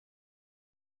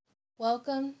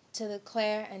Welcome to the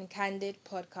Claire and Candid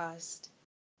podcast.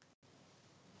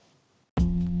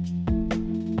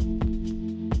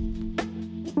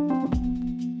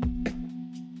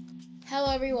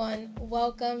 Hello, everyone.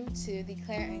 Welcome to the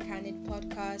Claire and Candid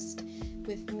podcast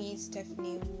with me,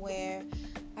 Stephanie, where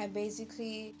I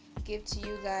basically give to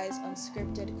you guys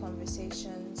unscripted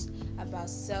conversations about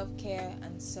self care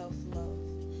and self love.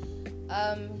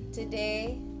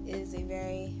 Today is a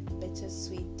very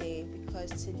bittersweet day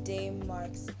because today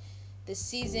marks the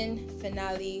season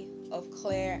finale of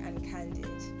Claire and Candid.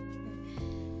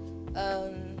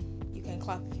 You can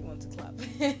clap if you want to clap.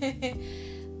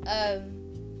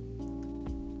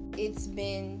 It's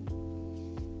been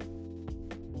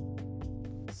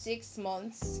 6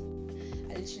 months.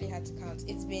 I literally had to count.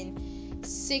 It's been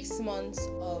 6 months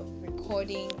of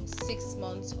recording, 6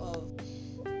 months of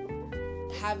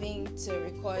having to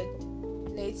record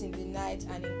late in the night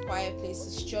and in quiet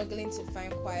places, struggling to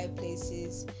find quiet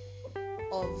places,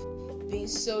 of being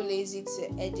so lazy to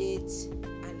edit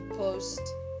and post,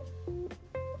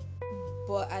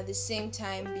 but at the same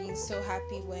time being so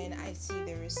happy when I see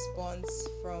the response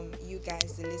from you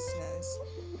guys, the listeners.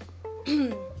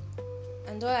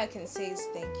 And all I can say is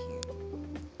thank you.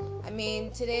 I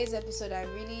mean, today's episode I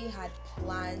really had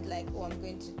planned I'm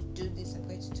going to do this, I'm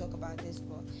going to talk about this,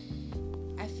 but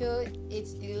I feel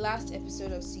it's the last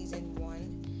episode of season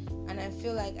 1, and I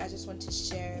feel like I just want to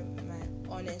share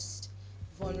my honest,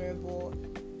 vulnerable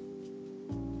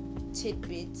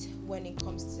tidbit when it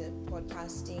comes to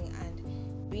podcasting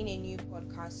and being a new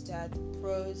podcaster, the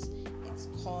pros, its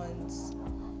cons,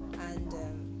 and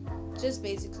just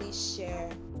basically share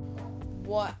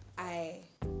what I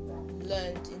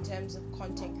learned in terms of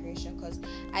content creation, because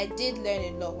I did learn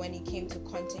a lot when it came to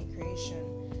content creation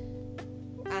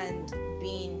and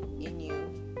being a new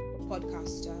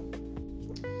podcaster.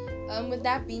 With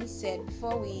that being said,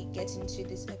 before we get into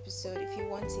this episode, if you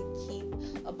want to keep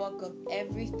a buck of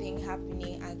everything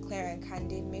happening at Claire and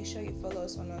Candid, make sure you follow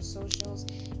us on our socials,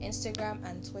 Instagram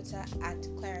and Twitter at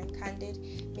Claire and Candid.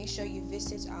 Make sure you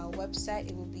visit our website.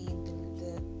 It will be in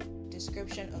the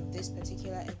description of this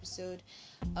particular episode.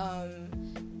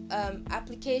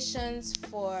 Applications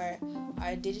for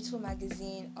our digital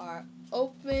magazine are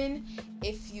open.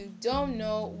 If you don't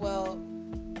know, well,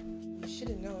 you should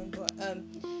have known, but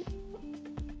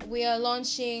we are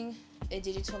launching a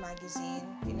digital magazine.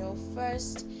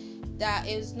 First, that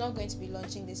is not going to be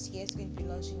launching this year, it's going to be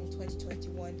launching in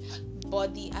 2021,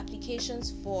 but the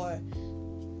applications for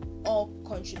all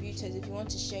contributors, if you want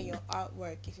to share your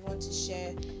artwork, if you want to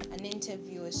share an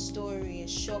interview, a story, a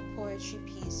short poetry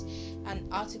piece, an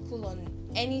article on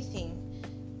anything,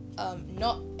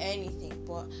 not anything,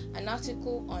 but an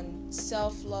article on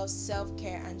self-love,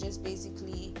 self-care, and just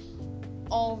basically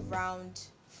all-round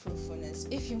fruitfulness.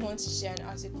 If you want to share an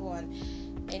article on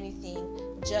anything,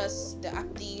 just the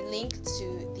link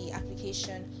to the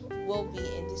application will be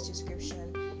in this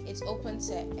description. It's open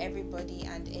to everybody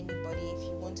and anybody. If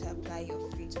you want to apply, you're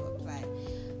free to apply.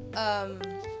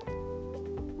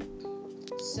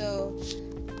 So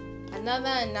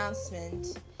another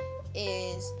announcement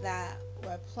is that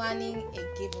we're planning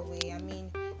a giveaway. I mean,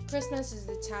 Christmas is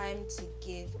the time to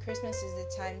give. Christmas is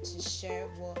the time to share.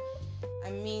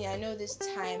 I know this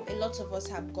time a lot of us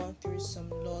have gone through some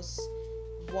loss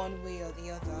one way or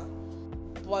the other,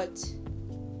 but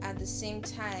at the same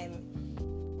time,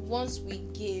 once we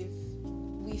give,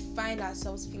 we find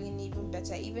ourselves feeling even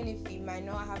better. Even if we might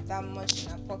not have that much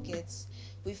in our pockets,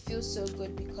 we feel so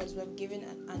good because we've given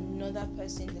another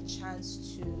person the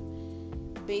chance to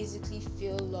basically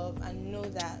feel love and know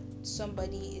that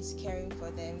somebody is caring for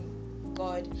them,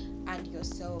 God and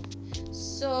yourself.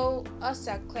 So us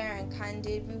at Claire and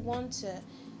Candid, we want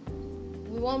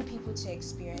people to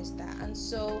experience that, and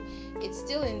so it's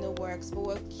still in the works,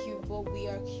 but we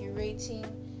are curating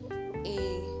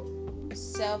a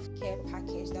self-care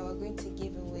package that we're going to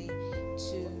give away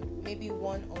to maybe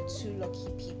 1 or 2 lucky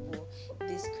people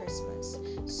this Christmas.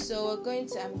 So I'm going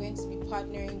to be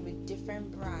partnering with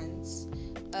different brands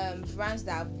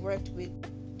that I've worked with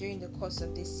during the course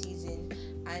of this season,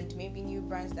 and maybe new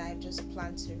brands that I've just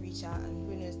planned to reach out, and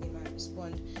who knows, they might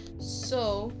respond.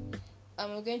 So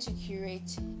we're going to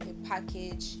curate a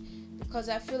package because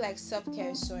I feel like self-care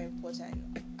is so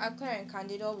important. At Claire and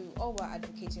Candid, all we're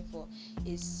advocating for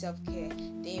is self-care,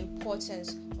 the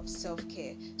importance of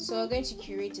self-care. So we're going to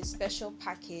curate a special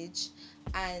package,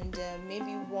 and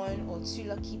maybe 1 or 2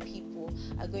 lucky people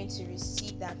are going to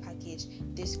receive that package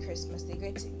this Christmas.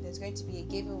 There's going to be a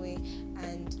giveaway,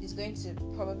 and it's going to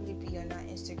probably be on our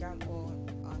Instagram or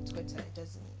our Twitter.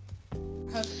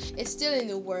 It's still in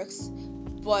the works,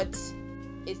 but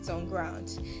it's on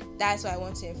ground. That's why I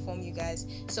want to inform you guys.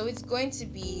 So it's going to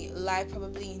be live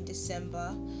probably in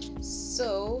December.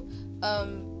 So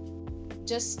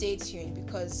just stay tuned,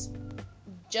 because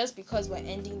just because we're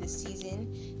ending the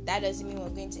season, that doesn't mean we're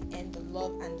going to end the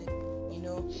love and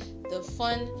the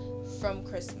fun from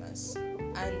Christmas.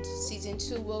 And season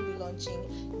 2 will be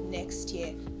launching next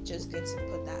year. Just going to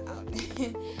put that out.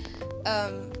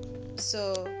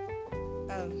 So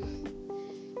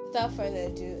without further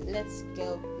ado, let's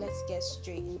get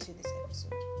straight into this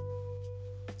episode.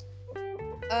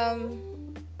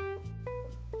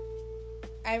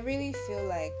 I really feel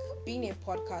like being a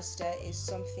podcaster is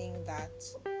something that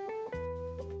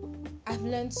I've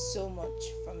learned so much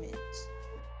from it,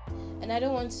 and I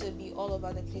don't want to be all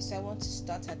over the place, so I want to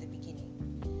start at the beginning.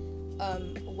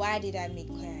 Why did I make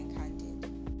Clear and Candid?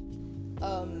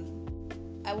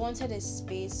 I wanted a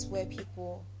space where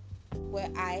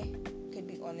I could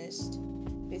be honest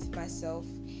with myself,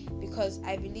 because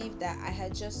I believe that I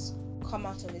had just come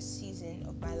out of a season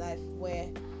of my life where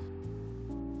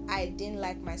I didn't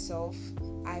like myself.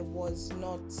 I was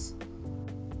not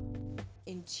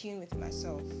in tune with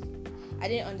myself. I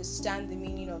didn't understand the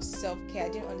meaning of self-care. I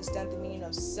didn't understand the meaning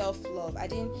of self-love. I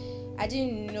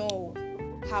didn't know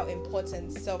how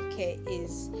important self-care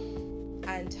is,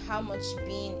 and how much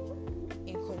being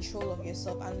in control of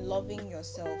yourself and loving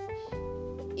yourself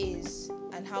is,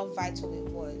 and how vital it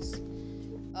was.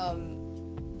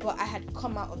 But I had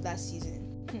come out of that season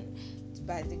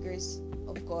by the grace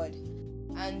of God,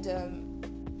 and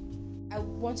I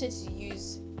wanted to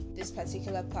use this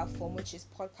particular platform, which is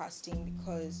podcasting,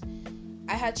 because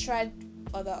I had tried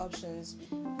other options.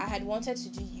 I had wanted to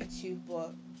do YouTube,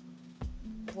 but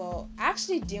I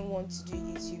actually didn't want to do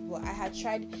YouTube, but I had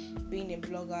tried being a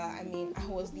blogger. I mean, I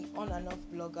was the on and off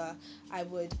blogger. I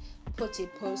would put a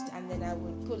post, and then I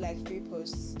would put like 3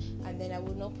 posts, and then I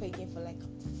would not put again for like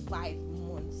 5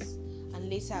 months, and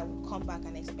later I would come back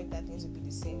and expect that things would be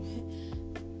the same.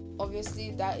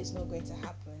 Obviously, that is not going to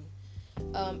happen.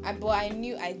 But I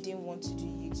knew I didn't want to do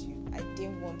YouTube. I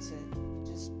didn't want to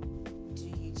just do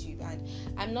YouTube, and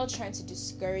I'm not trying to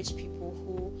discourage people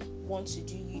who want to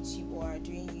do YouTube or are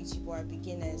doing YouTube or are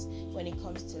beginners when it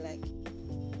comes to like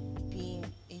being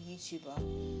a YouTuber.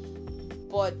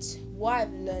 But what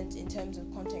I've learned in terms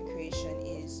of content creation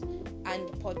and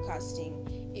podcasting,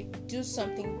 do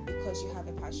something because you have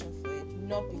a passion for it,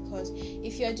 not because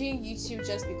if you're doing YouTube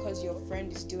just because your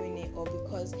friend is doing it or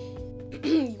because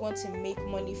you want to make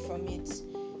money from it.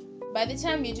 By the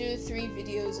time you do 3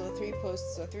 videos or 3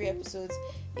 posts or 3 episodes,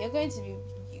 you're going to be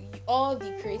all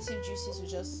the creative juices will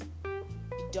just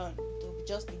be done. They'll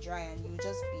just be dry, and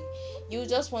you'll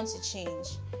just want to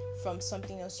change from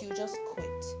something else. You'll just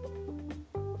quit.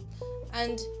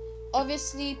 And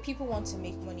obviously people want to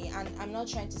make money, and I'm not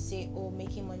trying to say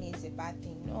making money is a bad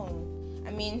thing. No,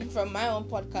 I mean, from my own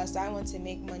podcast, I want to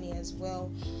make money as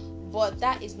well, but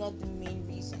that is not the main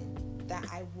reason that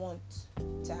I want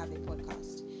to have a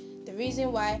podcast. The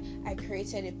reason why I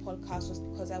created a podcast was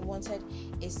because I wanted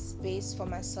a space for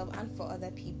myself and for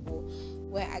other people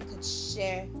where I could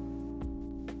share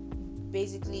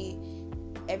basically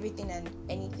everything and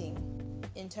anything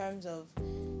in terms of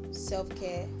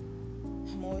self-care.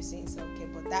 I'm always saying self-care,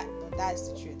 but that's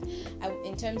the truth.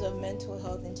 In terms of mental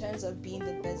health, in terms of being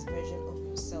the best version of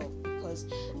yourself, because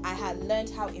I had learned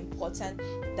how important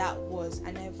that was,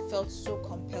 and I felt so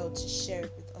compelled to share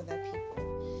it with other people.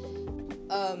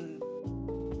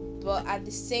 But at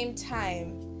the same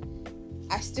time,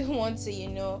 I still want to,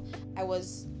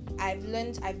 I've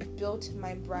built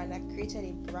my brand, I've created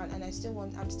a brand, and I'm still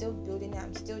building it,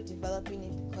 I'm still developing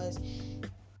it, because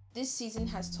this season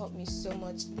has taught me so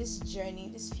much. This journey,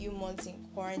 this few months in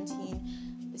quarantine,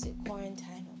 is it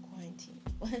quarantine or quarantine?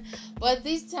 But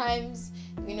these times,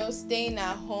 staying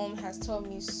at home has taught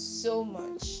me so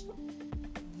much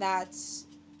that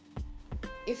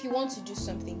if you want to do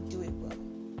something, do it well.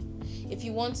 If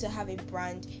you want to have a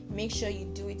brand, make sure you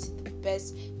do it the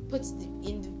best,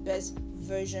 in the best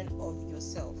version of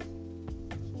yourself.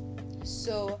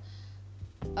 So,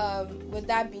 with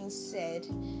that being said,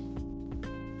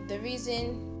 the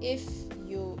reason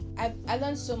I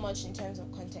learned so much in terms of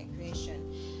content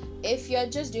creation. If you're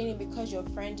just doing it because your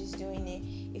friend is doing it,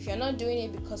 if you're not doing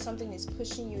it because something is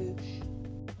pushing you,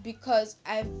 because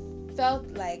I felt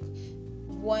like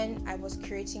when I was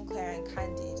creating Clear and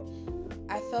Candid,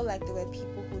 I felt like there were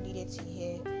people who needed to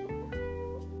hear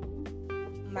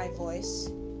my voice,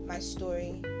 my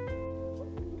story,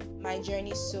 my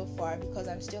journey so far, because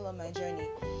I'm still on my journey.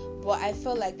 But I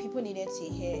felt like people needed to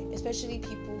hear, especially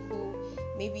people who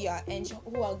maybe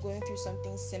who are going through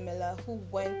something similar, who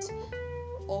went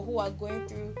or who are going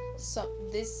through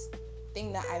this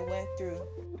thing that I went through,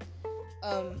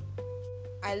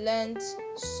 I learned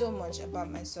so much about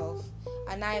myself,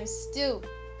 and I am still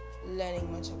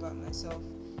learning much about myself.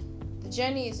 The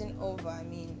journey isn't over. I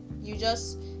mean, you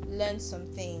just learn some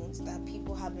things that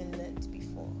people haven't learned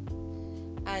before,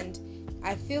 and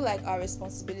I feel like our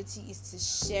responsibility is to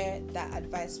share that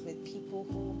advice with people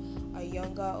who are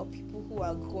younger, or people who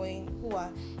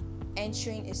are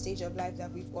entering a stage of life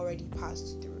that we've already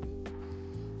passed through.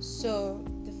 So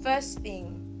the first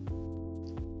thing,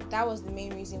 that was the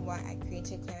main reason why I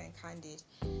created Clear and Candid.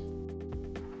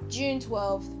 June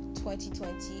 12th,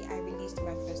 2020, I released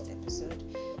my first episode,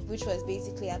 which was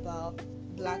basically about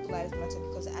Black Lives Matter,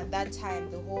 because at that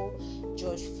time the whole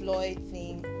George Floyd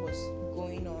thing was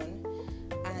going on,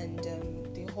 and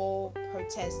the whole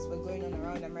protests were going on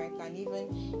around America and even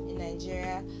in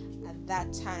Nigeria at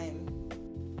that time.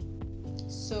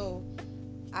 So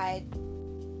I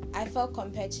felt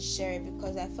compelled to share it,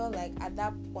 because I felt like at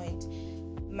that point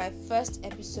my first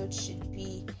episode should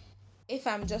be, if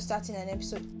I'm just starting an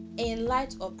episode, in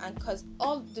light of, and because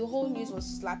the whole news was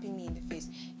slapping me in the face.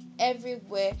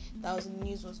 Everywhere that was in the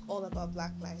news was all about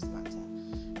Black Lives Matter,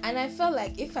 and I felt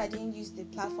like if I didn't use the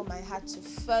platform I had to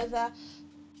further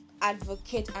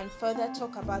advocate and further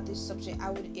talk about this subject, I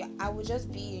would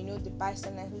just be, the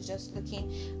bystander who's just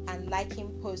looking and liking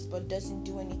posts but doesn't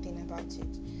do anything about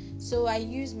it. So I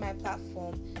used my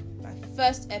platform. My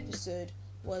first episode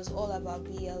was all about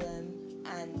BLM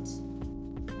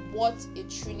and what it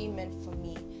truly meant for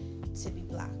me to be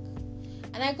Black,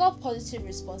 and I got positive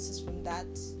responses from that.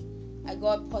 I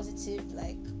got positive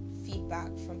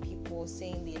feedback from people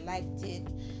saying they liked it,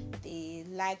 they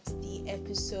liked the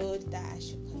episode, that I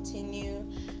should continue.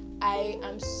 I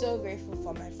am so grateful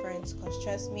for my friends, because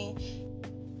trust me,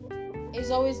 it's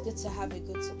always good to have a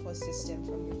good support system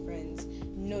from your friends.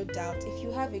 No doubt, if you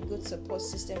have a good support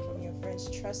system from your friends,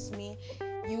 trust me,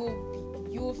 you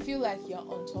will feel like you're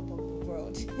on top of the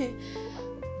world.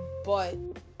 But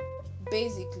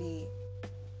basically,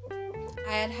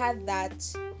 I had that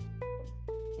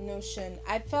notion.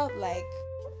 I felt like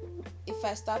if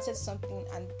I started something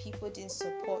and people didn't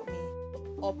support me,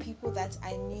 or people that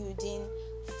I knew didn't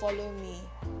follow me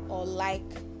or like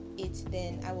it,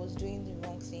 then I was doing the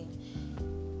wrong thing.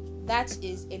 That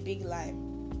is a big lie.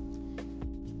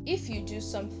 If you do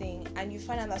something and you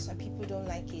find out that some people don't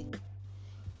like it,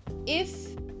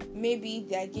 if maybe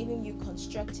they're giving you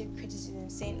constructive criticism,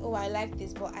 saying, I like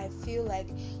this, but I feel like,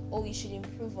 you should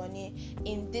improve on it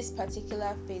in this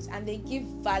particular phase, and they give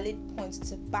valid points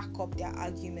to back up their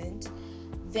argument,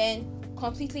 then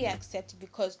completely accept it,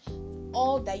 because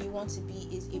all that you want to be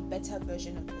is a better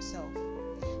version of yourself.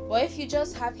 But if you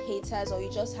just have haters, or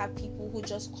you just have people who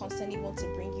just constantly want to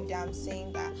bring you down,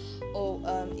 saying that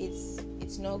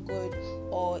it's not good,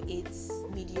 or it's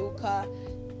mediocre,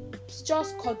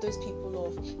 just cut those people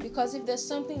off. Because if there's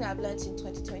something I've learned in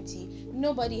 2020,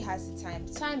 nobody has the time.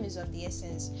 Time is of the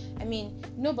essence. I mean,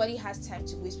 nobody has time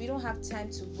to waste. We don't have time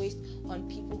to waste on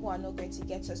people who are not going to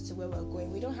get us to where we're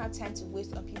going. We don't have time to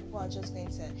waste on people who are just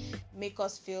going to make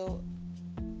us feel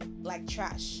like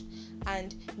trash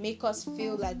and make us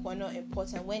feel like we're not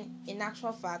important, when in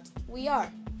actual fact we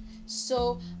are.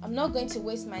 So I'm not going to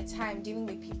waste my time dealing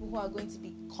with people who are going to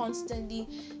be constantly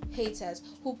haters,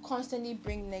 who constantly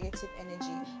bring negative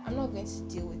energy. I'm not going to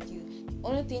deal with you.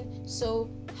 Only thing, so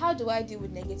how do I deal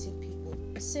with negative people?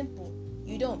 It's simple.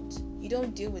 You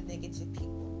don't deal with negative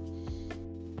people.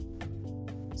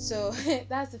 So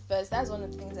that's one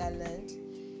of the things I learned.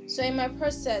 So in my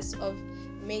process of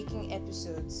making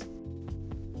episodes,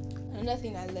 another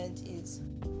thing I learned is,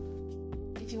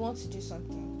 if you want to do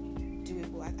something, do it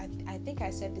well. I think I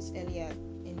said this earlier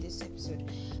in this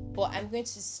episode, but I'm going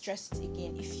to stress it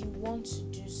again. If you want to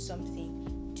do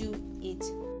something, do it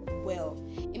well.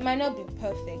 It might not be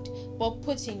perfect, but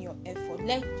put in your effort.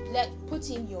 Let put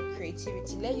in your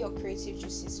creativity. Let your creative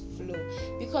juices flow.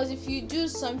 Because if you do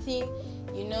something,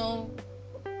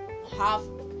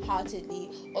 half-heartedly,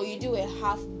 or you do a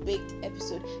half-baked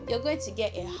episode, you're going to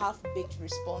get a half-baked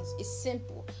response. It's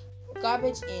simple.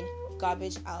 Garbage in,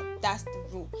 garbage out. That's the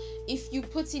rule. If you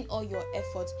put in all your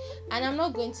effort, and I'm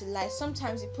not going to lie,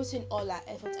 sometimes we put in all our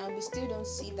effort and we still don't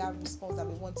see that response that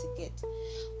we want to get,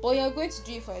 but you're going to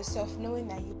do it for yourself, knowing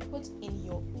that you put in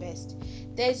your best.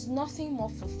 There's nothing more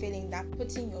fulfilling than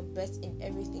putting your best in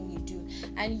everything you do,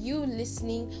 and you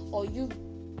listening, or you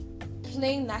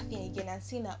playing that thing again and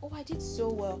saying that, I did so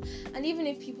well. And even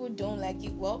if people don't like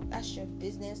it, well, that's your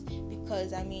business,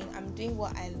 because I'm doing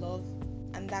what I love,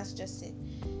 and that's just it.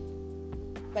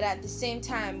 But at the same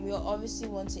time, we obviously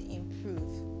want to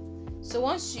improve. So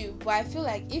but I feel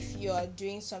like if you're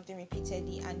doing something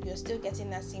repeatedly and you're still getting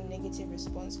that same negative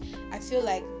response, I feel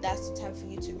like that's the time for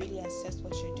you to really assess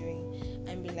what you're doing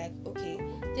and be like, okay,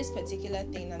 this particular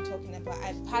thing I'm talking about,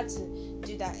 I've had to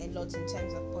do that a lot in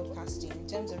terms of podcasting, in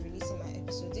terms of releasing my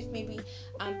episodes. If maybe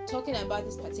I'm talking about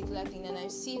this particular thing and I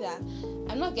see that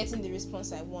I'm not getting the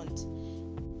response I want,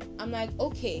 I'm like,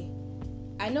 okay,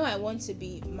 I know I want to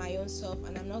be my own self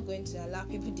and I'm not going to allow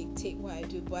people dictate what I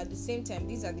do, but at the same time,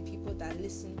 these are the people that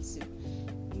listen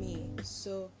to me.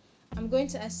 So I'm going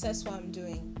to assess what I'm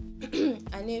doing.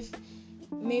 And if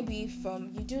maybe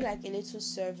you do like a little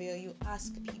survey, or you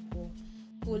ask people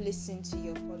who listen to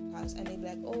your podcast and they're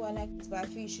like, oh, I like this, but I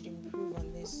feel you should improve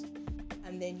on this.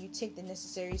 And then you take the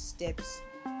necessary steps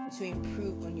to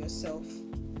improve on yourself.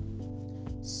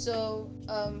 So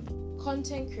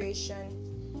content creation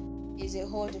is a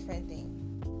whole different thing,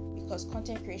 because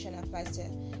content creation applies to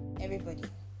everybody.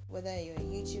 Whether you're a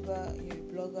YouTuber, you're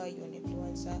a blogger, you're an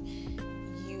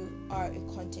influencer, you are a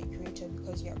content creator,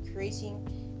 because you're creating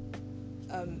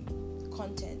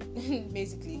content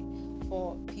basically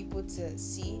for people to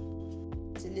see,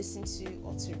 to listen to,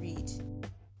 or to read,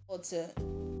 or to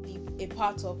be a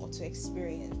part of, or to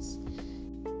experience,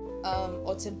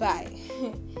 or to buy.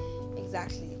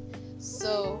 Exactly.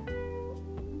 So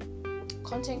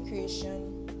content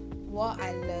creation, what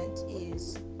I learned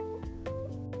is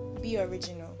be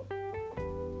original,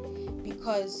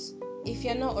 because if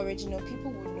you're not original,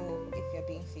 people will know if you're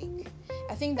being fake.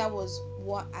 I think that was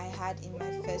what I had in my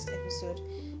first episode.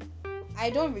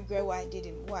 I don't regret what I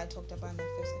talked about in my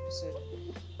first episode,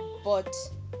 but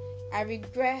I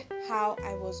regret how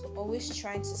I was always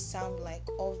trying to sound like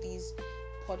all these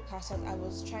podcasters. I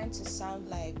was trying to sound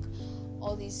like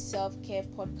all these self-care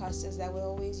podcasters that were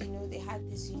always, they had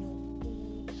this,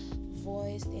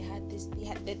 voice.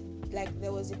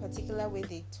 There was a particular way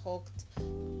they talked,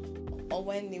 or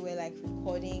when they were like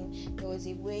recording, there was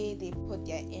a way they put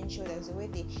their intro, there was a way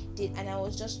they did, and I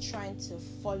was just trying to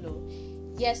follow.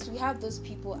 Yes, we have those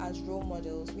people as role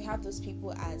models. We have those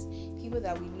people as people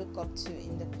that we look up to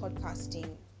in the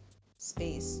podcasting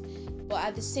space. But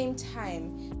at the same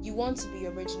time, you want to be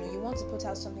original. You want to put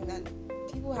out something that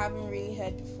people haven't really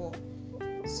heard before.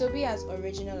 So be as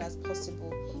original as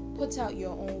possible. Put out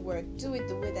your own work. Do it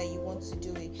the way that you want to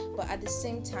do it. But at the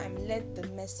same time, let the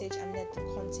message and let the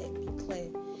content be clear.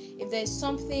 If there's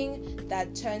something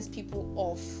that turns people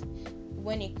off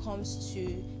when it comes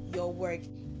to your work,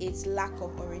 it's lack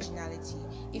of originality.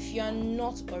 If you're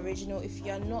not original, if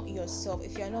you're not yourself,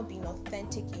 if you're not being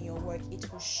authentic in your work,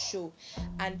 it will show.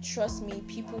 And trust me,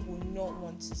 people will not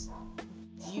want to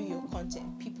view your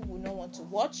content. People will not want to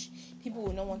watch. People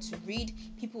will not want to read.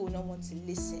 People will not want to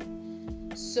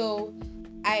listen. So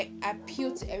I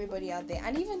appeal to everybody out there,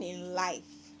 and even in life.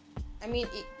 I mean,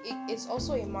 it's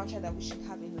also a mantra that we should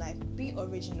have in life. Be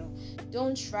original.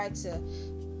 Don't try to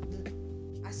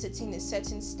ascertain a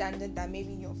certain standard that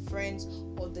maybe your friends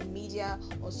or the media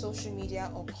or social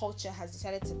media or culture has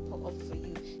decided to put up for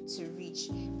you to reach.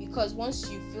 Because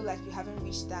once you feel like you haven't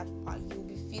reached that part,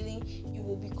 you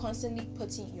will be constantly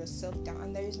putting yourself down,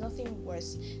 and there is nothing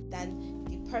worse than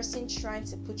the person trying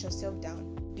to put yourself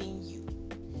down being you.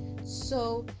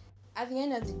 So at the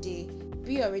end of the day,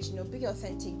 be original, be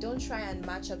authentic. Don't try and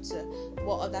match up to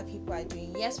what other people are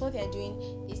doing. Yes, what they're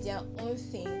doing is their own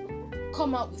thing.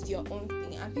 Come out with your own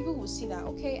thing, and people will see that,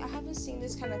 okay, I haven't seen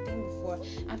this kind of thing before,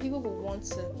 and people will want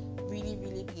to really,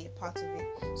 really be a part of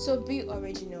it. So be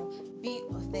original, be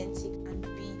authentic, and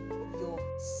be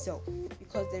yourself.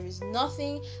 Because there is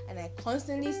nothing, and I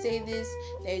constantly say this,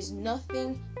 there is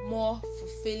nothing more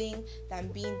fulfilling than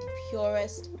being the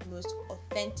purest, most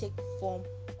authentic form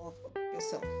of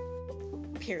yourself.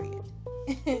 Period.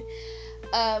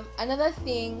 Another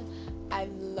thing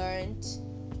I've learned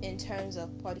in terms of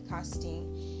podcasting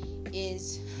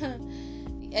is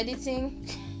editing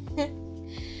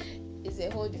is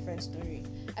a whole different story.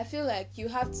 I feel like you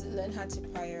have to learn how to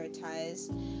prioritize,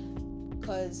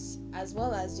 because as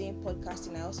well as doing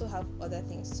podcasting, I also have other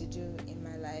things to do in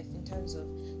my life in terms of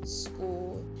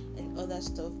school and other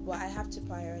stuff, but I have to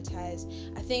prioritize.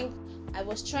 I think I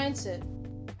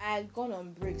had gone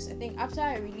on breaks. I think after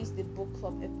I released the book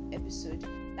club episode,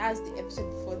 that's the episode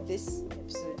before this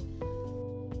episode,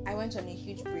 I went on a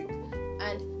huge break,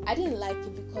 and I didn't like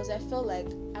it because I felt like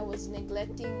I was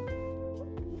neglecting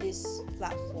this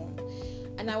platform,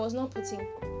 and I was not putting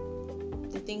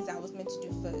the things that I was meant to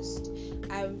do first.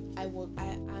 I'm a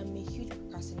huge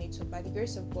procrastinator. By the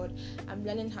grace of God, I'm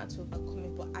learning how to overcome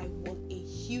it, but I was a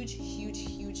huge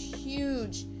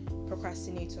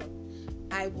procrastinator.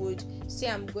 I would say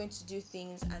I'm going to do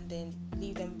things and then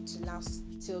leave them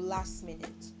till last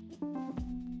minute.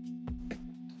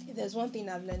 there's one thing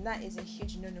I've learned, that is a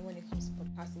huge no-no when it comes to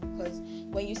podcasting, because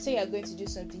when you say you're going to do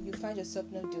something, you find yourself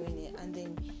not doing it, and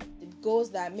then the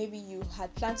goals that maybe you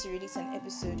had planned to release an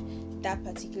episode that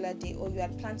particular day, or you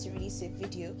had planned to release a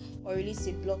video or release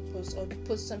a blog post or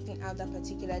post something out that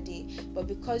particular day, but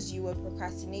because you were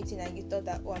procrastinating and you thought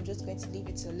that, oh, I'm just going to leave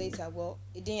it till later, well,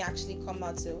 it didn't actually come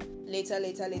out till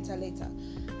later.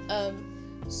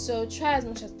 So try as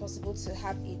much as possible to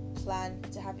have a plan,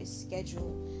 to have a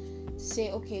schedule.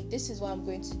 Say, okay, this is what I'm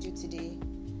going to do today.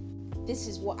 This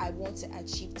is what I want to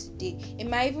achieve today. It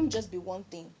might even just be one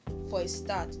thing for a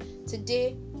start.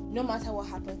 Today, no matter what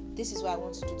happens, this is what I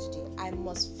want to do today. I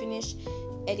must finish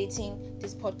editing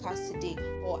this podcast today,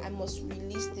 or I must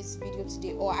release this video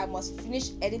today, or I must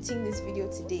finish editing this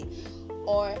video today.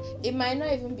 Or it might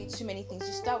not even be too many things.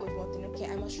 You start with one thing. Okay,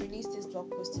 I must release this blog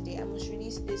post today. I must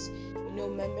release this,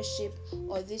 membership,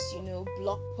 or this,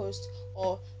 blog post,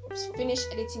 or finish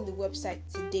editing the website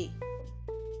today.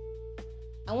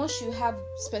 And once you have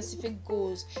specific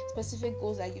goals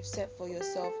that you've set for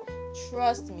yourself,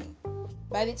 trust me,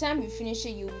 by the time you finish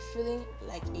it, you'll be feeling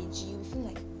like a G. You'll feel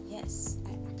like, yes,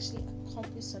 I actually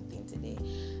accomplished something today.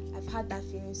 I've had that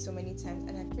feeling so many times,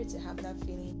 and I pray to have that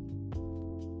feeling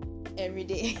every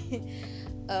day.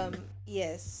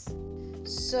 Yes.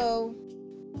 So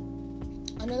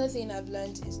another thing I've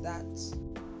learned is that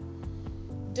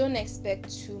don't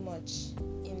expect too much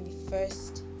in the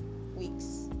first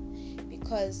weeks,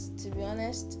 because to be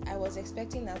honest, I was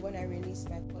expecting that when I released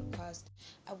my podcast,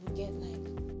 I would get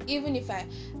even if I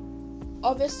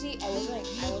was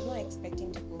not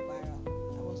expecting to go viral.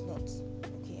 I was not,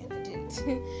 okay, and I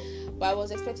didn't. But I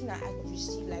was expecting that I would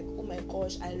receive oh my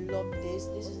gosh, I love this,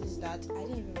 that. I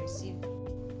didn't even receive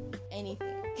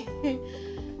anything.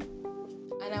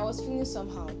 And I was feeling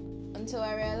somehow until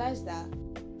I realized that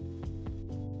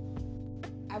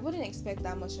I wouldn't expect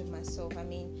that much of myself. I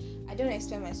mean, I don't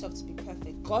expect myself to be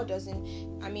perfect. God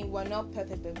doesn't. I mean, we're not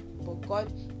perfect, but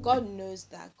God knows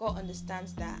that. God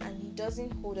understands that, and He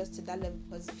doesn't hold us to that level,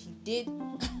 because if He did,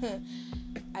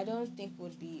 I don't think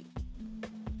would be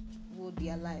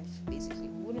alive. Basically,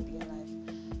 we wouldn't be alive.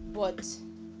 But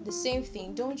the same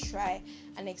thing, don't try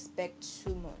and expect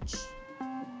too much.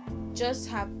 Just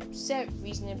set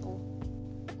reasonable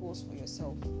goals for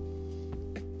yourself.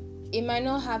 It might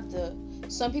not have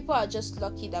some people are just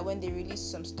lucky that when they release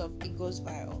some stuff, it goes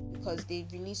viral, because they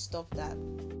release stuff that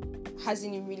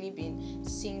hasn't really been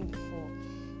seen before,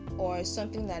 or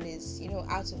something that is,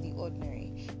 out of the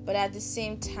ordinary. But at the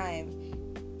same time,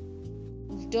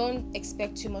 don't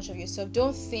expect too much of yourself.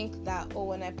 Don't think that, oh,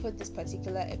 when I put this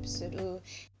particular episode, oh,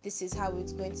 this is how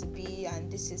it's going to be,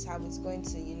 and this is how it's going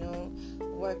to,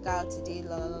 work out today,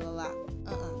 la la la la.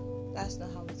 That's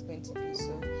not how it's going to be.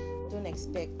 So don't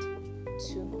expect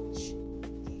too much.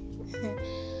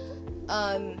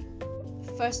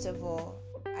 First of all,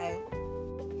 I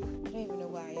don't even know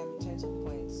where I am in terms of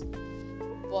points,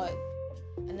 but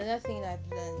another thing I've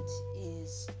learned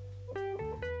is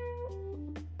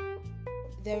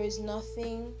there is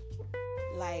nothing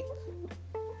like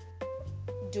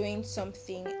doing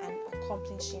something and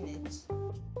accomplishing it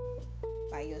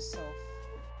by yourself.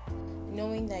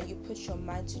 Knowing that you put your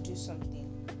mind to do something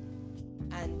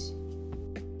and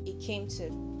it came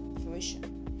to fruition,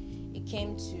 it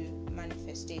came to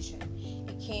manifestation,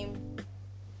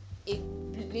 it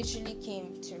literally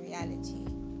came to reality.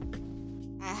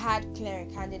 I had Clear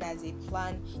and Candid as a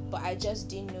plan, but I just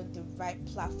didn't know the right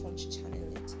platform to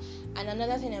channel it. And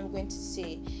another thing I'm going to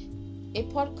say, a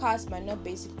podcast might not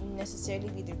basically necessarily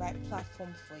be the right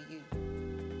platform for you.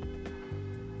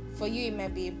 For you, it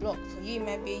might be a blog. For you, it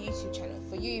might be a YouTube channel.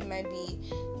 For you, it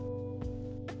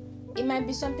might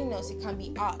be something else. It can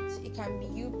be art. It can be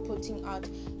you putting art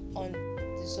on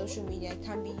the social media. It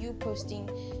can be you posting.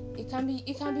 It can be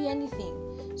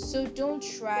anything. So don't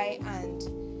try, and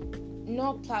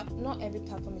not every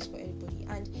platform is for everybody.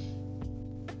 And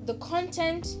the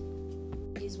content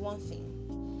is one thing.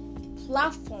 The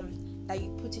platform that you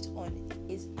put it on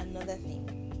is another thing.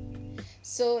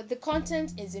 So the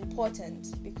content is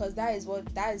important, because that is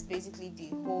basically the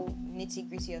whole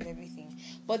nitty-gritty of everything.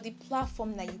 But the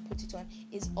platform that you put it on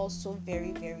is also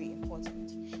very, very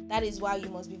important. That is why you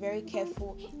must be very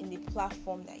careful in the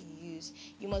platform that you use.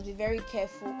 You must be very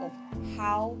careful of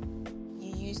how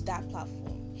you use that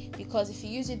platform, because if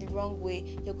you use it the wrong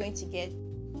way, you're going to get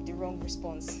the wrong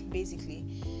response, basically.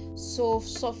 So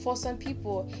for some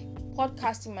people,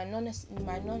 podcasting might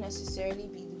not necessarily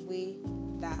be the way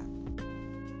that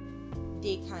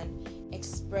they can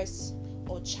express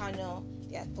or channel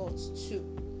their thoughts too.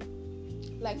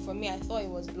 Like for me, I thought it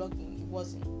was blogging, it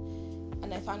wasn't,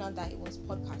 and I found out that it was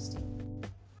podcasting.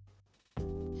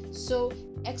 So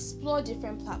explore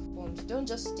different platforms. Don't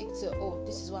just stick to, oh,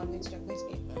 this is what I'm going to do. I'm going to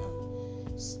be.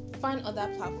 Find other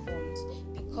platforms,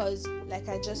 because like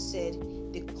I just said,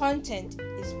 the content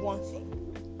is one thing.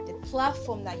 The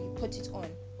platform that you put it on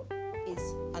is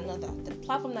another. The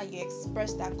platform that you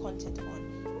express that content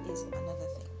on is another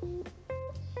thing.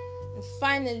 And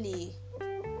finally,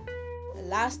 the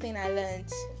last thing I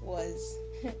learned was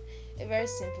a very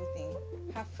simple thing.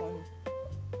 Have fun.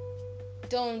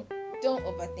 Don't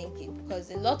overthink it, because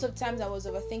a lot of times I was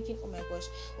overthinking, oh my gosh,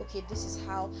 okay, this is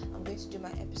how I'm going to do my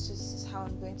episodes, this is how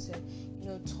I'm going to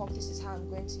talk, this is how I'm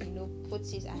going to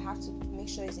put it, I have to make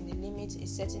sure it's in the limit, a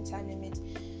certain time limit.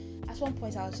 At one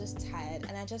point I was just tired,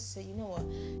 and I just said, you know what,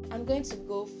 I'm going to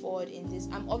go forward in this.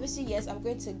 I'm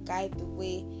going to guide the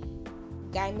way,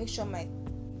 make sure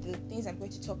the things I'm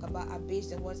going to talk about are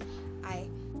based on what I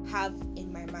have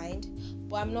in my mind,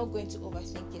 but I'm not going to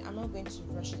overthink it. I'm not going to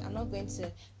rush it. I'm not going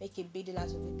to make a big deal out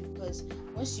of it, because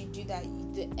once you do that,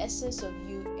 the essence of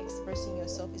you expressing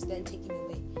yourself is then taken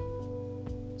away.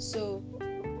 So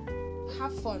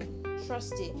have fun,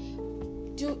 trust it,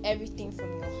 do everything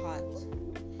from your heart,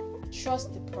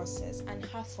 trust the process, and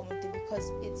have fun with it,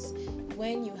 because it's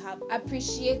when you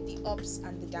appreciate the ups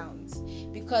and the downs.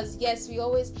 Because yes, we're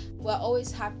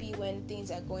always happy when things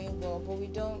are going well, but we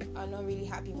are not really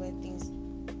happy when things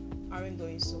aren't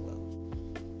going so well.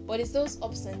 But it's those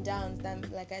ups and downs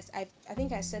that, like I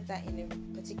think I said that in a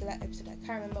particular episode, I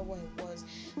can't remember what it was,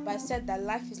 but I said that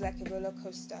life is like a roller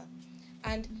coaster,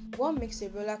 and what makes a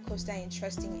roller coaster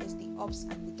interesting is the ups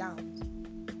and the downs.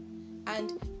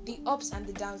 And the ups and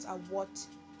the downs are what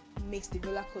makes the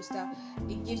roller coaster.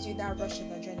 It gives you that rush of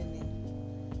adrenaline.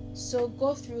 So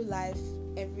go through life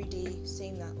every day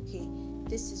saying that, okay,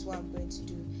 this is what I'm going to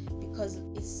do, because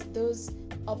it's those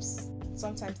ups,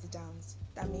 sometimes the downs,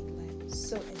 that make life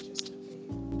so interesting for you.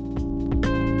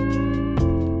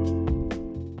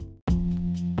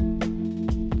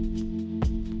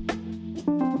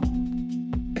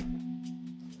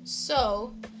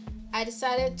 So I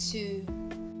decided to,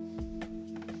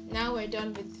 now we're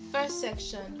done with the first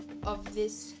section of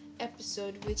this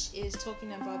episode, which is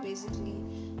talking about basically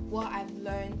what I've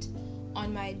learned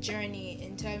on my journey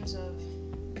in terms of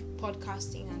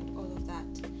podcasting and all of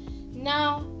that.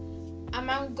 Now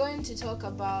I'm going to talk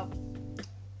about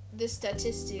the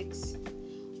statistics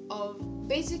of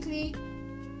basically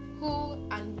who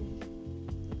and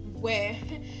where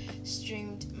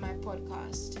streamed my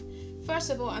podcast.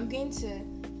 First of all, I'm going to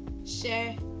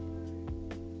share,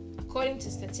 according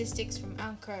to statistics from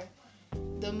Anchor,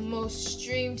 the most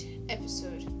streamed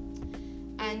episode,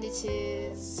 and it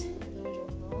is,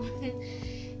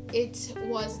 it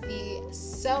was the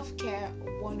Self-Care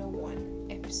 101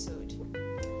 episode.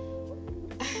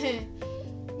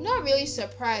 Not really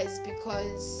surprised,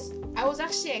 because I was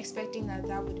actually expecting that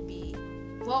would be,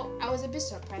 I was a bit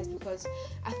surprised, because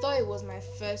I thought it was my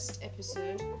first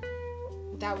episode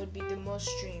that would be the most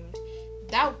streamed.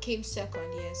 That came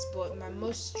second, yes, but my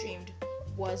most streamed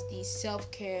was the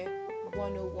Self-Care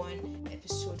 101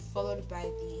 episode, followed by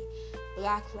the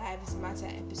Black Lives Matter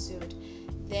episode.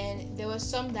 Then there were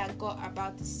some that got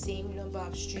about the same number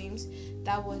of streams.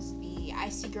 That was the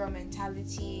Icy Girl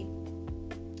Mentality,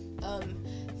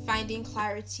 Finding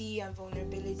Clarity and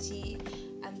Vulnerability,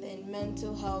 and then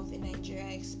Mental Health in Nigeria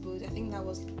Exposed. I think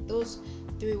those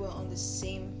three were on the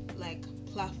same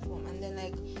platform, and then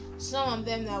some of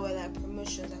them that were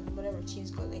promotions and whatever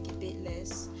tunes got a bit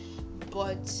less.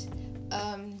 But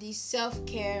the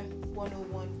Self-Care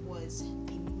 101 was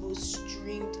the most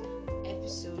streamed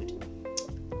episode,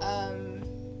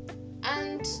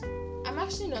 and I'm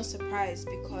actually not surprised,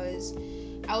 because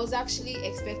I was actually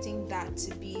expecting that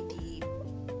to be the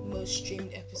most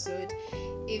streamed episode,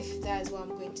 if that is what I'm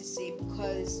going to say,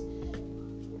 because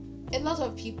a lot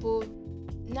of people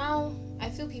now, I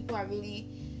feel people are really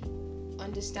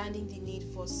understanding the need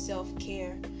for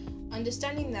self-care,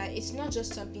 understanding that it's not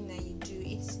just something that you do,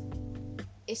 it's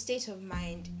a state of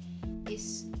mind,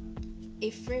 it's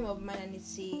a frame of mind, and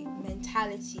it's a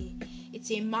mentality,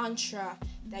 it's a mantra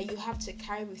that you have to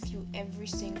carry with you every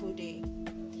single day.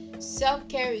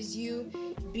 Self-care is you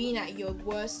being at your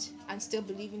worst and still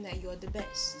believing that you're the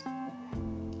best.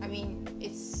 I mean,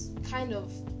 it's kind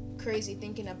of crazy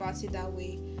thinking about it that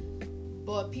way,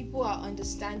 but people are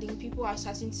understanding, people are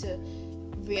starting to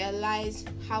realize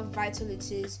how vital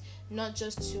it is, not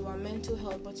just to our mental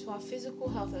health but to our physical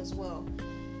health as well.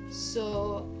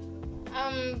 So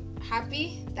I'm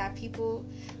happy that people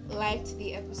liked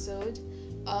the episode.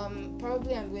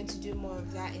 Probably I'm going to do more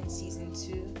of that in season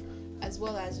 2. as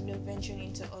well as venturing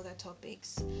into other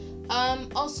topics.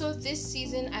 Also, this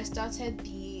season I started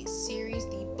the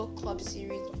book club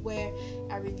series, where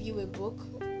I review a book.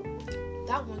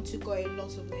 That one took a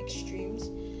lot of streams.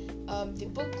 The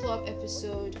book club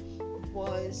episode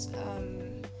was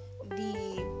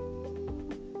the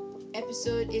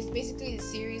episode is basically the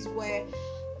series where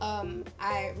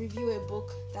I review a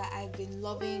book that I've been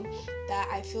loving, that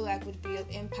I feel like would be of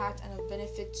impact and of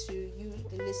benefit to you,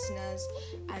 the listeners.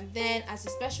 And then, as a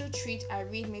special treat, I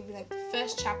read maybe the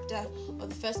first chapter or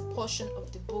the first portion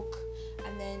of the book,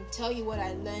 and then tell you what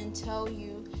I learned, tell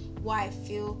you why I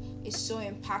feel is so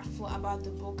impactful about the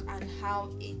book and how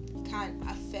it can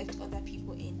affect other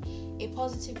people in a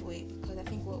positive way, because I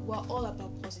think we're all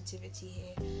about positivity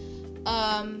here.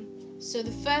 So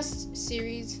the first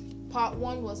series, part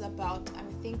 1, was about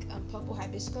Purple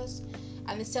Hibiscus,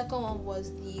 and the second one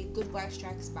was The Good Wife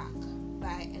Strikes Back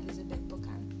by Elizabeth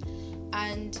Buchan.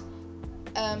 And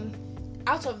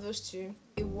out of those two,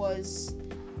 it was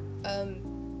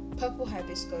Purple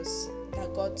Hibiscus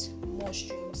that got more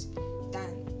streams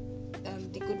than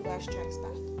The Good Wife Strikes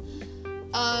Back.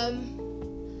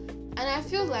 And I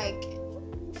feel like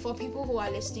for people who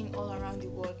are listening all around the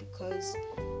world, because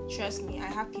trust me, I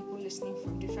have people listening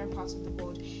from different parts of the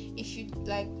world. If you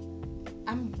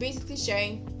I'm basically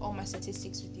sharing all my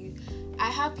statistics with you. I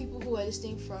have people who are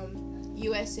listening from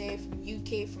USA, from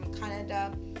UK, from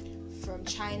Canada, from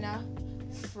China,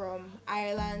 from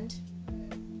Ireland,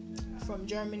 from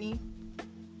Germany.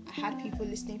 I had people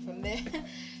listening from there.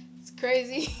 It's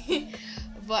crazy.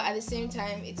 But at the same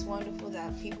time, it's wonderful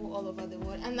that people all over the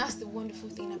world, and that's the wonderful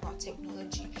thing about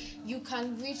technology. You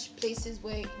can reach places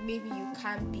where maybe you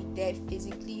can't be there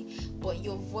physically, but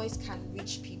your voice can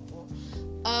reach people.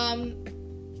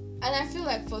 And I feel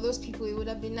like for those people, it would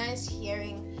have been nice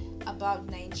hearing about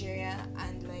Nigeria,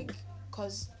 and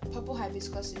because Purple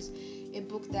Hibiscus is a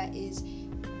book that is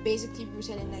basically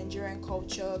rooted in Nigerian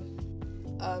culture,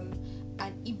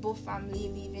 an Igbo family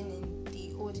living in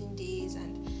the olden days,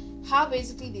 and how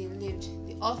basically they lived.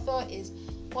 The author is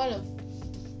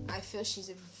I feel she's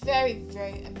a very,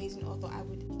 very amazing author. I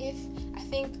would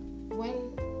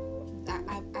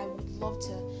love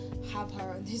to have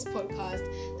her on this podcast.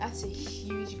 That's a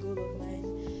huge goal of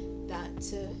mine, that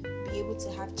to be able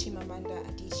to have Chimamanda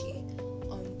Adichie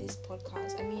on this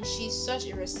podcast. I mean, she's such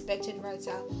a respected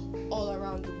writer all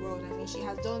around the world. I mean, she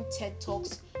has done TED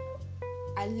Talks.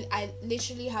 I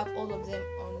literally have all of them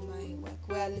on my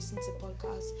where I listen to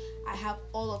podcasts. I have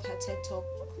all of her TED Talk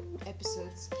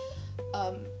episodes.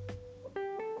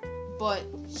 But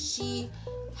she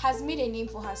has made a name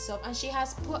for herself, and she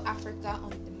has put Africa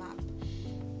on the map.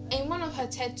 In one of her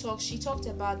TED Talks, she talked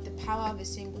about the power of a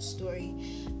single story,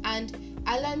 and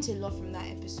I learned a lot from that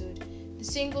episode. The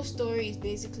single story is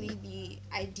basically the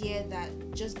idea that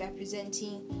just by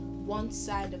presenting one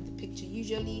side of the picture,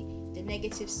 usually the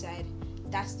negative side,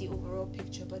 that's the overall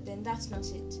picture, but then that's not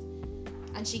it.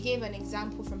 And she gave an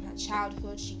example from her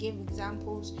childhood. She gave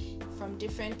examples from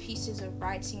different pieces of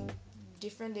writing,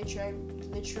 different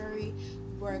literary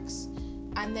works,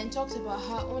 and then talked about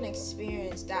her own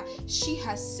experience, that she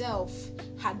herself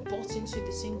had bought into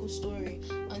the single story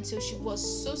until she was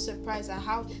so surprised at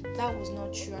how that was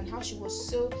not true, and how she was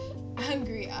so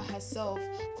angry at herself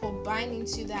for buying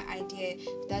into that idea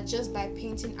that just by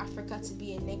painting Africa to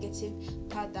be a negative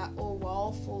part, that we're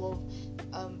all full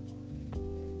of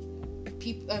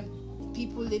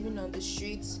people living on the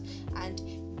streets, and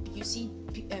you see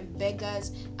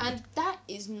beggars, and that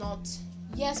is not.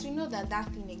 Yes, we know that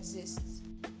thing exists,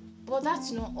 but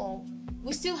that's not all.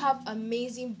 We still have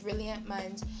amazing, brilliant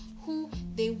minds who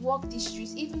they walk these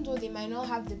streets, even though they might not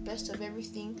have the best of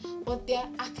everything, but they're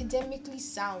academically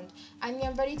sound and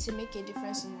they're ready to make a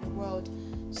difference in the world.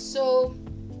 So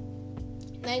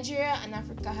Nigeria and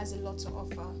Africa has a lot to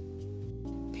offer,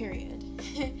 period.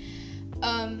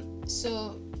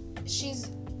 So she's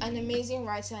an amazing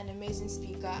writer, an amazing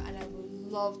speaker, and I would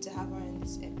love to have her in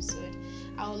this episode.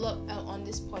 I would love on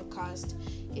this podcast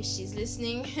if she's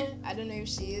listening. I don't know if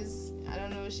she is. I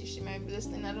don't know if she might be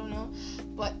listening. I don't know.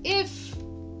 But if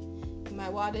in my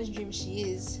wildest dream she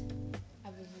is, I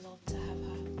would love to have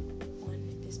her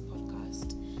on this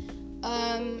podcast.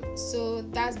 So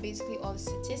that's basically all the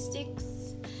statistics.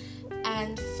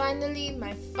 And finally,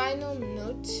 my final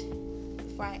note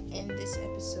before I end this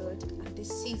episode and this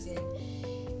season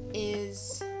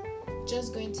is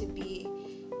just going to be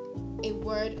a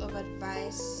word of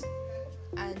advice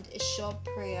and a short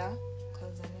prayer,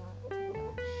 because I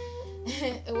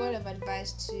know a word of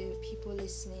advice to people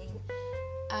listening.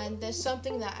 And there's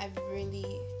something that I've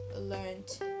really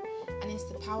learned, and it's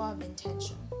the power of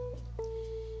intention.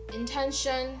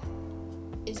 Intention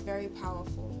is very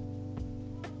powerful.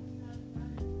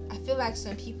 I feel like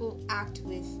some people act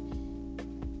with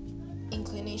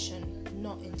inclination,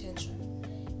 not intention.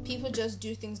 People just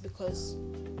do things because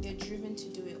they're driven to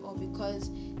do it, or because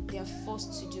they're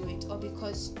forced to do it, or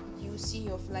because you see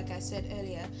like I said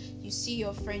earlier, you see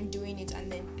your friend doing it,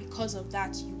 and then because of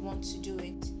that you want to do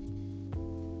it.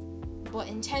 But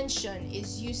intention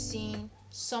is you seeing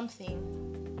something,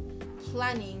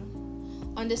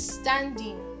 planning,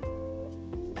 understanding,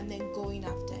 and then going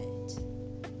after it.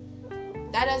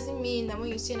 That doesn't mean that when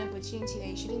you see an opportunity that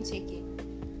you shouldn't take it,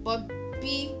 but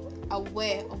be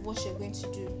aware of what you're going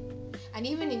to do. And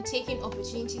even in taking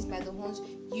opportunities by the ones,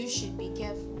 you should be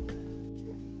careful.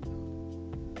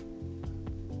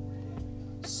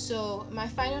 So my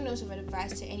final note of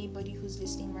advice to anybody who's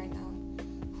listening right now,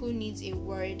 who needs a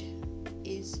word,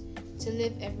 is to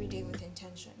live every day with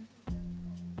intention.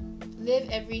 Live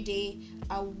every day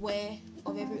aware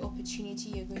of every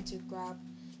opportunity you're going to grab.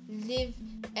 Live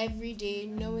every day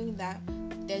knowing that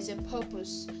there's a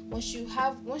purpose. Once you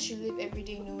live every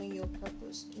day knowing your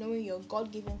purpose, knowing your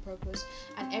God-given purpose,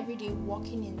 and every day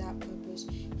walking in that purpose,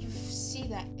 you see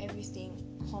that everything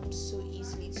comes so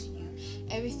easily to you.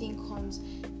 Everything comes,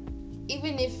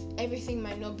 even if everything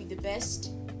might not be the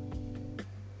best,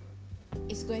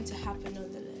 it's going to happen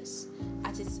nonetheless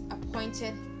at its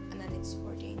appointed and at its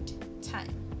ordained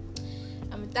time.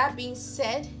 And with that being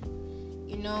said,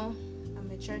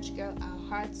 I'm a church girl at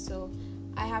heart, so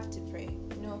I have to pray.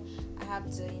 I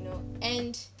have to,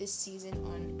 end this season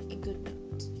on a good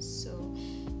note. So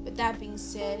with that being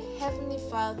said, Heavenly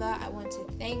Father, I want to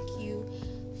thank you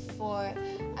for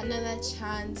another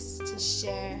chance to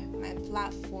share my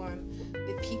platform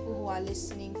with people who are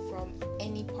listening from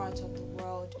any part of the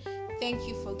world. Thank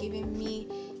you for giving me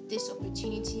this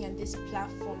opportunity and this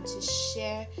platform to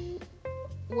share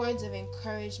words of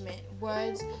encouragement,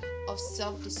 words of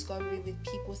self-discovery with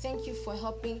people. Thank you for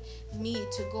helping me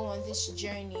to go on this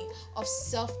journey of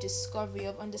self-discovery,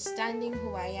 of understanding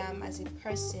who I am as a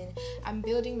person, and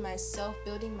building myself,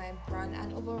 building my brand,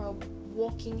 and overall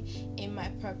walking in my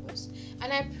purpose.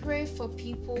 And I pray for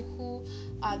people who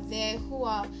are there, who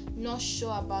are not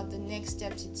sure about the next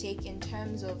step to take in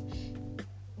terms of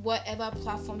whatever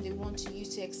platform they want to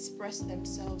use to express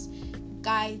themselves.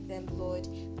 Guide them, Lord.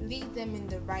 Lead them in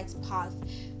the right path.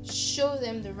 Show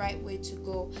them the right way to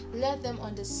go. Let them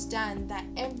understand that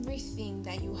everything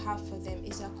that you have for them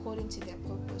is according to their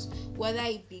purpose, whether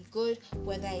it be good,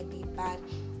 whether it be bad.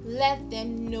 Let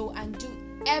them know and do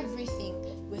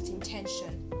everything with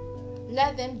intention.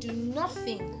 Let them do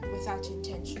nothing without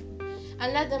intention.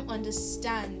 And let them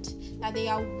understand that they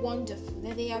are wonderful,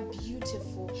 that they are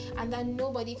beautiful, and that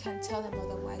nobody can tell them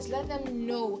otherwise. Let them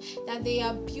know that they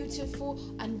are beautiful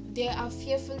and they are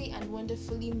fearfully and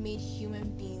wonderfully made human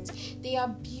beings. They are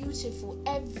beautiful.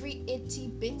 Every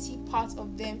itty-bitty part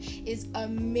of them is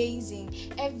amazing.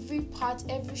 Every part,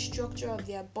 every structure of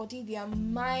their body, their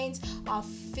minds are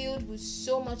filled with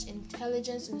so much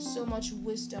intelligence and so much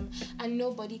wisdom, and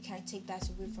nobody can take that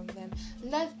away from them.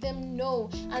 Let them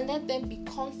know and let them be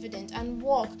confident and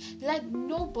walk. Let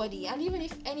nobody, and even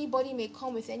if anybody may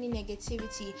come with any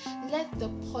negativity, let the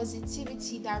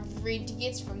positivity that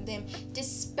radiates from them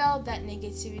dispel that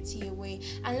negativity away,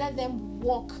 and let them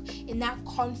walk in that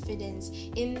confidence,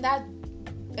 in that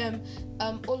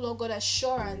oh Lord God,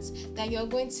 assurance that you're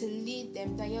going to lead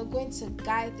them, that you're going to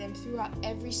guide them throughout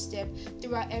every step,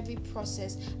 throughout every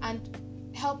process. And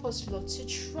help us, Lord, to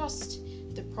trust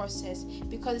the process,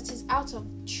 because it is out of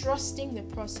trusting the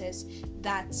process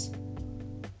that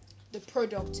the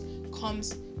product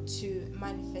comes to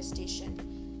manifestation.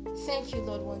 Thank you,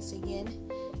 Lord, once again.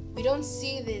 We don't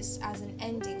see this as an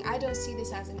ending. I don't see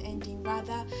this as an ending,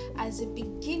 rather as a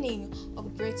beginning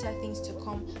of greater things to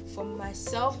come for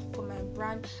myself, for my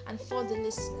brand, and for the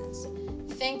listeners.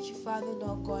 Thank you, Father,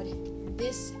 Lord God.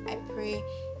 This I pray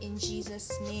in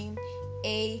Jesus' name.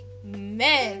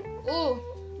 Amen. Oh,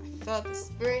 I felt the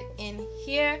Spirit in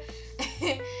here.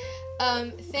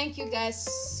 Thank you guys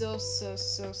so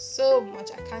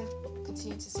much. I can't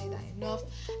continue to say that enough.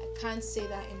 I can't say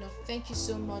that enough. Thank you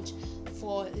so much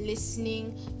for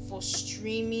listening, for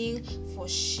streaming, for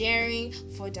sharing,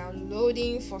 for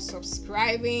downloading, for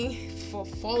subscribing, for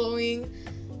following.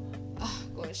 Oh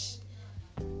gosh,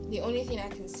 the only thing I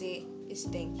can say is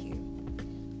thank you.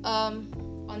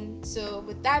 So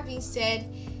with that being said,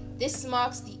 this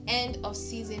marks the end of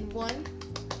season 1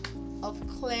 of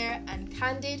Clear and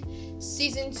Candid.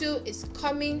 Season 2 is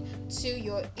coming to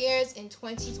your ears in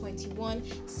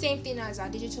 2021. Same thing as our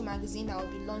digital magazine that will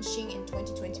be launching in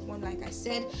 2021. Like I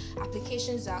said,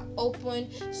 applications are open.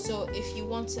 So if you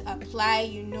want to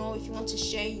apply, if you want to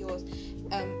share your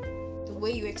the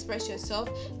way you express yourself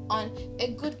on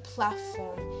a good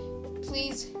platform.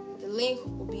 Please, the link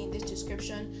will be in this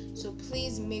description, so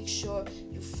please make sure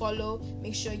you follow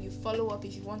up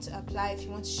if you want to apply, if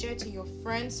you want to share to your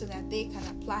friends so that they can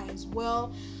apply as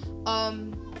well.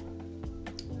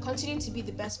 Continue to be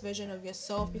the best version of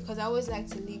yourself, because I always like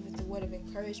to leave with the word of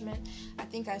encouragement. I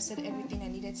think I've said everything I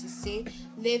needed to say.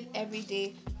 Live every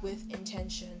day with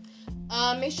intention.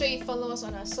 Make sure you follow us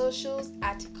on our socials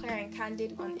at Claire and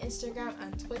Candid on Instagram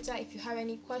and Twitter. If you have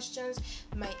any questions,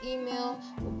 my email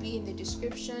will be in the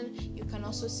description. You can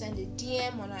also send a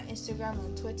DM on our Instagram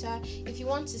and Twitter. If you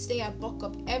want to stay abreast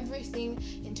of everything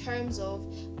in terms of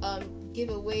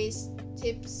giveaways,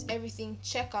 tips, everything,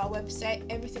 check our website.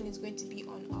 Everything is going to be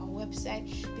on our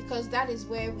website, because that is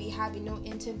where we have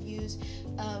interviews,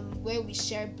 where we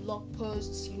share blog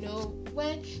posts,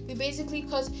 when we basically,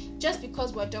 just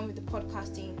because we're done with the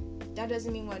podcasting, that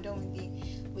doesn't mean we're done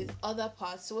with other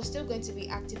parts. So we're still going to be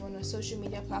active on our social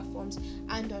media platforms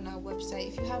and on our website.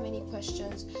 If you have any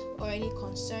questions or any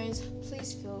concerns,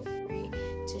 please feel free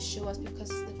to show us, because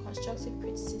it's the constructive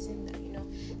criticism that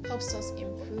helps us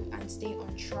improve and stay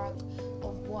on track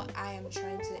of what I am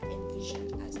trying to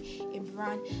envision as a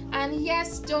brand. And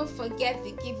yes, don't forget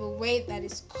the giveaway that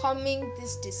is coming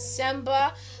this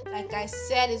December. Like I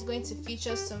said, it's going to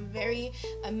feature some very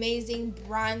amazing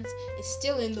brands. It's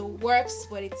still in the works,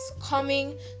 but it's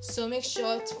coming. So make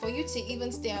sure for you to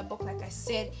even stay abreast, like I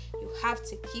said, you have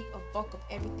to keep abreast of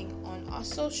everything on our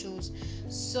socials.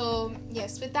 So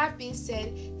yes, with that being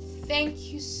said, thank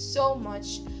you so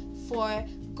much for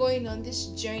going on this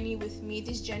journey with me,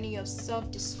 this journey of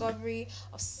self-discovery,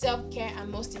 of self-care, and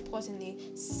most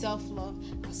importantly, self-love.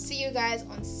 I'll see you guys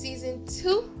on season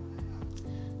 2,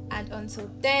 and until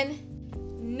then,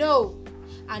 know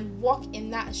and walk in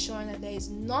that assurance that there is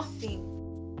nothing,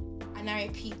 and I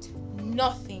repeat,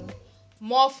 nothing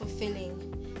more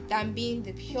fulfilling than being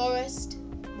the purest,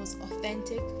 most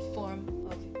authentic form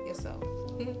of yourself.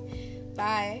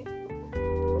 Bye.